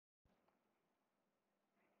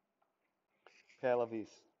Okay, I love these.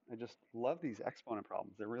 I just love these exponent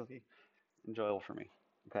problems. They're really enjoyable for me.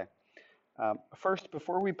 Okay. First,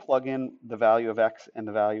 before we plug in the value of x and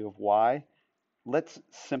the value of y, let's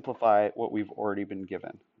simplify what we've already been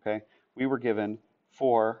given. Okay. We were given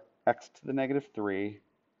 4x to the negative 3,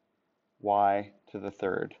 y to the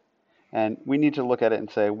third. And we need to look at it and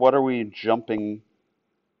say, what are we jumping?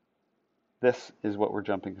 This is what we're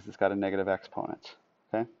jumping because it's got a negative exponent.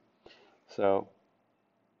 Okay. So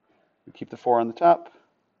we keep the 4 on the top.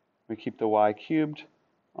 We keep the y cubed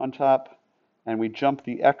on top, and we jump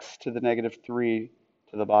the x to the negative 3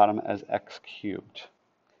 to the bottom as x cubed.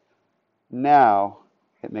 Now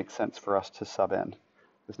it makes sense for us to sub in,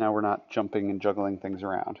 because now we're not jumping and juggling things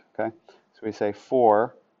around. Okay, so we say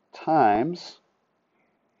 4 times,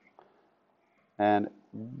 and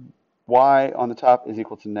y on the top is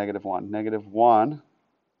equal to negative 1. Negative 1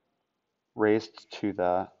 raised to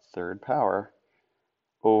the third power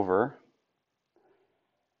over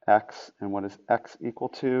x, and what is x equal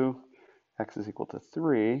to? X is equal to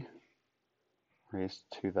 3 raised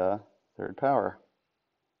to the third power.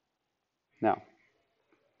 Now,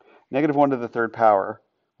 negative 1 to the third power,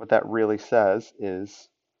 what that really says is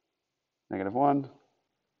negative 1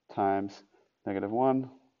 times negative 1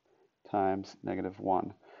 times negative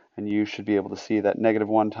 1. And you should be able to see that negative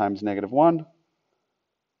 1 times negative 1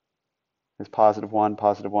 is positive 1.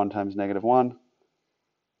 Positive 1 times negative 1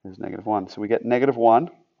 is negative 1. So we get negative 1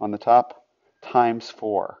 on the top times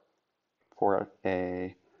 4 for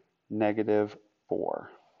a negative 4.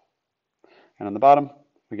 And on the bottom,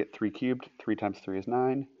 we get 3 cubed. 3 times 3 is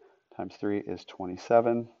 9. Times 3 is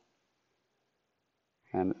 27.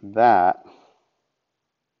 And that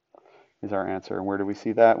is our answer. And where do we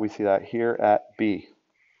see that? We see that here at B.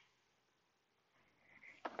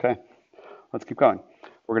 Okay, let's keep going.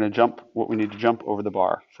 We're going to jump what we need to jump over the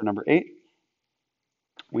bar. For number 8,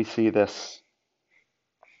 we see this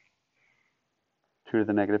 2 to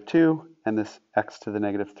the negative 2 and this x to the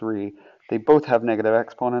negative 3. They both have negative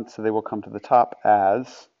exponents, so they will come to the top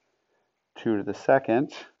as 2 to the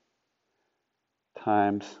second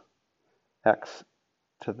times x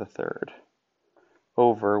to the third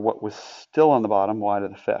over what was still on the bottom, y to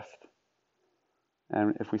the fifth.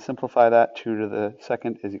 And if we simplify that, 2 to the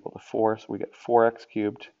second is equal to 4, so we get 4x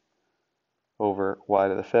cubed over y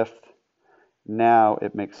to the fifth. Now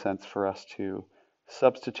it makes sense for us to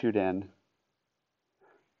substitute in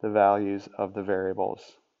the values of the variables.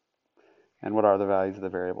 And what are the values of the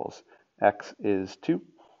variables? X is 2,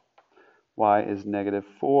 y is negative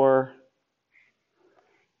 4,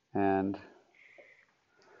 and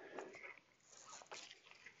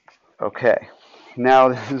okay, now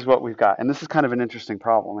this is what we've got. And this is kind of an interesting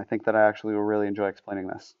problem. I think that I actually will really enjoy explaining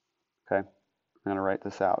this. Okay, I'm going to write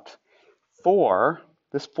this out.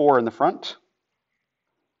 This 4 in the front,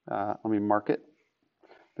 let me mark it.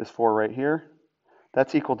 This 4 right here,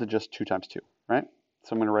 that's equal to just 2 times 2, right?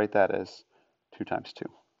 So I'm going to write that as 2 times 2.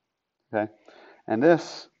 Okay, and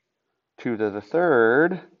this 2 to the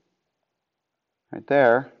third, right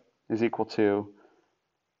there, is equal to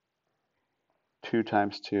 2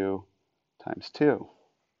 times 2 times 2.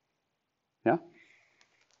 Yeah?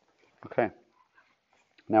 Okay.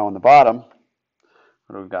 Now on the bottom,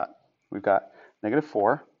 what do we got? We've got negative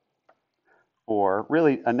 4, or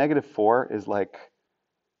really a negative 4 is like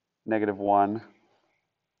negative 1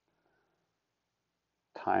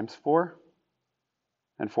 times 4,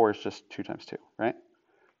 and 4 is just 2 times 2, right?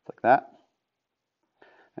 It's like that.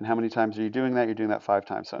 And how many times are you doing that? You're doing that 5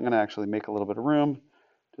 times. So I'm going to actually make a little bit of room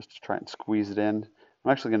just to try and squeeze it in.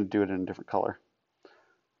 I'm actually going to do it in a different color.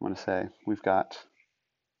 I'm going to say we've got,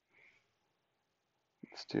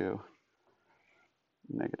 let's do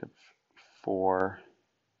negative 4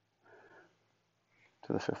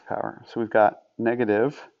 to the fifth power. So we've got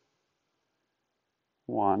negative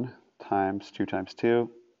 1 times 2 times 2.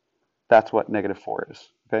 That's what negative 4 is,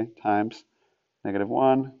 okay? Times negative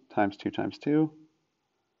 1 times 2 times 2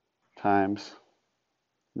 times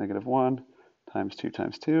negative 1 times 2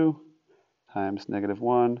 times 2 times negative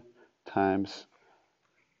 1 times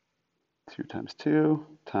 2 times 2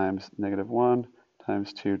 times negative 1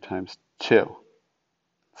 times 2 times 2.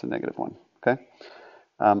 It's a negative 1, okay?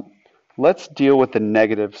 Let's deal with the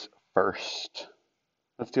negatives first.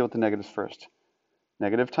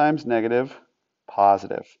 Negative times negative,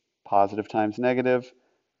 positive. Positive times negative,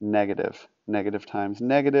 negative. Negative times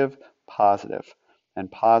negative, positive. And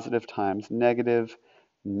positive times negative,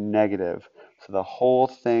 negative. So the whole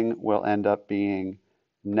thing will end up being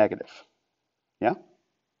negative. Yeah?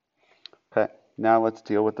 Okay, now let's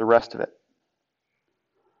deal with the rest of it.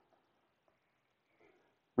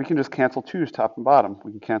 We can just cancel 2's top and bottom.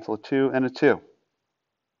 We can cancel a 2 and a 2.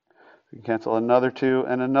 We can cancel another 2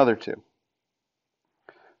 and another 2.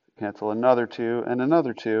 Cancel another 2 and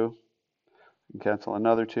another 2. We can cancel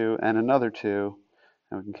another 2 and another 2.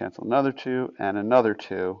 And we can cancel another 2 and another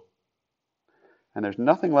 2. And there's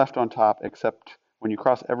nothing left on top except when you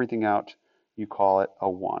cross everything out, you call it a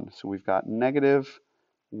 1. So we've got negative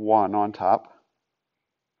 1 on top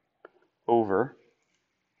over,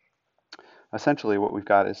 essentially what we've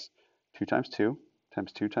got is 2 times 2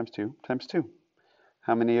 times 2 times 2 times 2.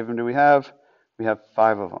 How many of them do we have? We have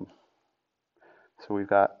 5 of them. So we've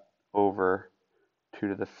got over 2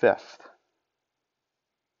 to the 5th.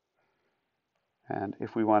 And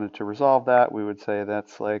if we wanted to resolve that, we would say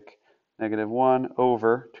that's like negative 1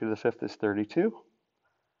 over 2 to the 5th is 32.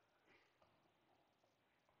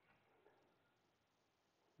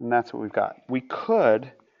 And that's what we've got. We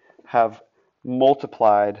could have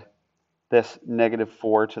multiplied this negative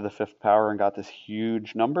 4 to the 5th power and got this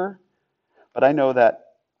huge number. But I know that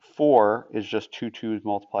 4 is just two 2's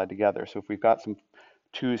multiplied together. So if we've got some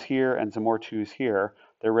 2's here and some more 2's here,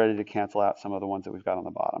 they're ready to cancel out some of the ones that we've got on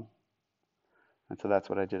the bottom. And so that's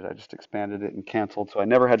what I did. I just expanded it and canceled. So I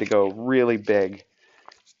never had to go really big.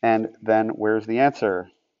 And then where's the answer?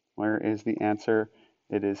 Where is the answer?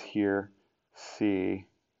 It is here, C,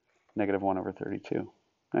 negative 1 over 32.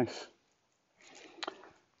 Nice.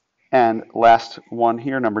 And last one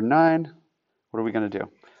here, number 9. What are we going to do?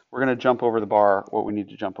 We're going to jump over the bar what we need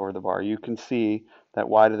to jump over the bar. You can see that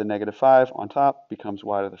y to the negative 5 on top becomes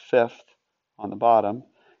y to the 5th on the bottom,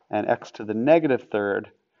 and x to the negative 3rd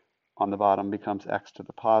on the bottom becomes x to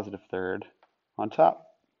the positive 3rd on top.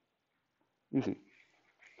 Easy.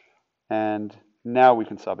 And now we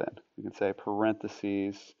can sub in. We can say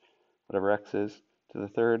parentheses, whatever x is to the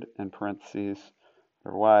 3rd, and parentheses,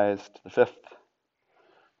 whatever y is to the 5th.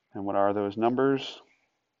 And what are those numbers?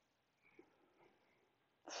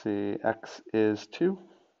 Let's see, x is 2,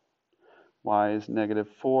 y is negative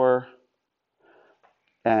 4,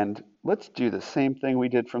 and let's do the same thing we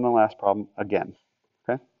did from the last problem again,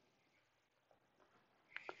 okay?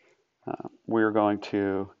 We're going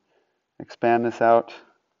to expand this out.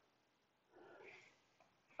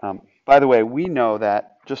 By the way, we know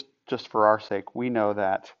that, just for our sake, we know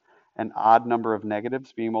that an odd number of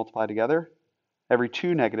negatives being multiplied together, every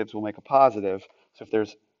 2 negatives will make a positive. So if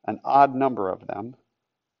there's an odd number of them,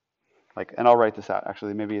 and I'll write this out.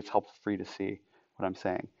 Actually, maybe it's helpful for you to see what I'm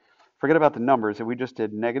saying. Forget about the numbers. If we just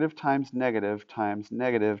did negative times negative times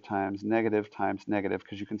negative times negative times negative,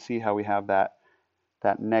 because you can see how we have that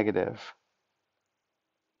negative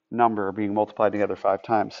number being multiplied together 5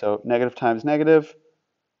 times. So negative times negative,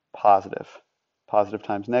 positive. Positive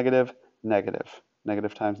times negative, negative.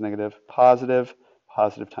 Negative times negative, positive.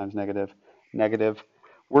 Positive times negative, negative.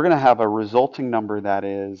 We're going to have a resulting number that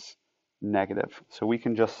is negative. So we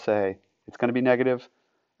can just say it's going to be negative,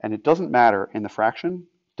 and it doesn't matter in the fraction,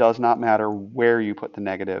 does not matter where you put the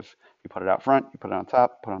negative. You put it out front, you put it on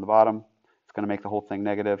top, put it on the bottom. It's going to make the whole thing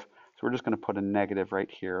negative. So we're just going to put a negative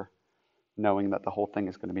right here, knowing that the whole thing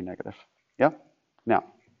is going to be negative. Yeah? Now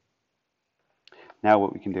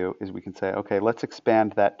what we can do is we can say, okay, let's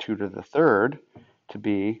expand that 2 to the 3rd to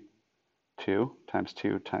be 2 times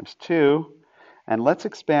 2 times 2. And let's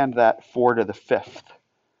expand that 4 to the 5th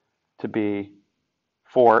to be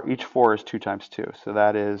 4. Each 4 is 2 times 2. So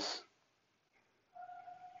that is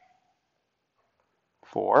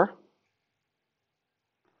 4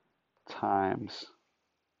 times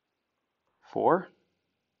 4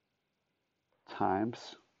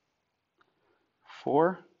 times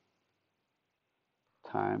 4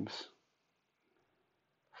 times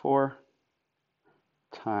 4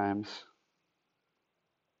 times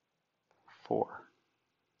 4.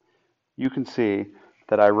 You can see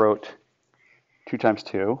that I wrote 2 times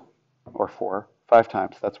 2, or 4, 5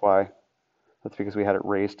 times. That's because we had it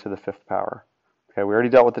raised to the 5th power. Okay, we already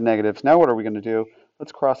dealt with the negatives. Now what are we going to do?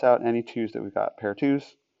 Let's cross out any 2's that we've got. Pair of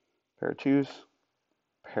 2's, pair of 2's,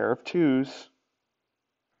 pair of 2's.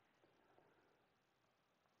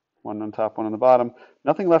 One on top, one on the bottom.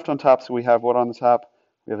 Nothing left on top, so we have what on the top?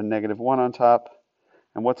 We have a negative 1 on top.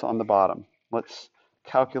 And what's on the bottom? Let's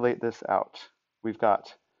calculate this out. We've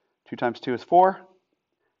got 2 times 2 is 4,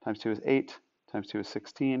 times 2 is 8, times 2 is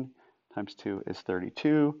 16, times 2 is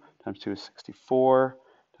 32, times 2 is 64,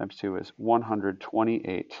 times 2 is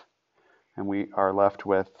 128. And we are left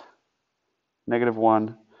with negative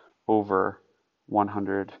 1 over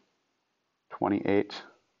 128.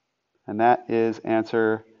 And that is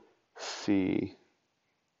answer C.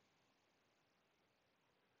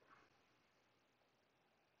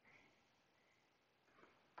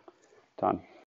 Done.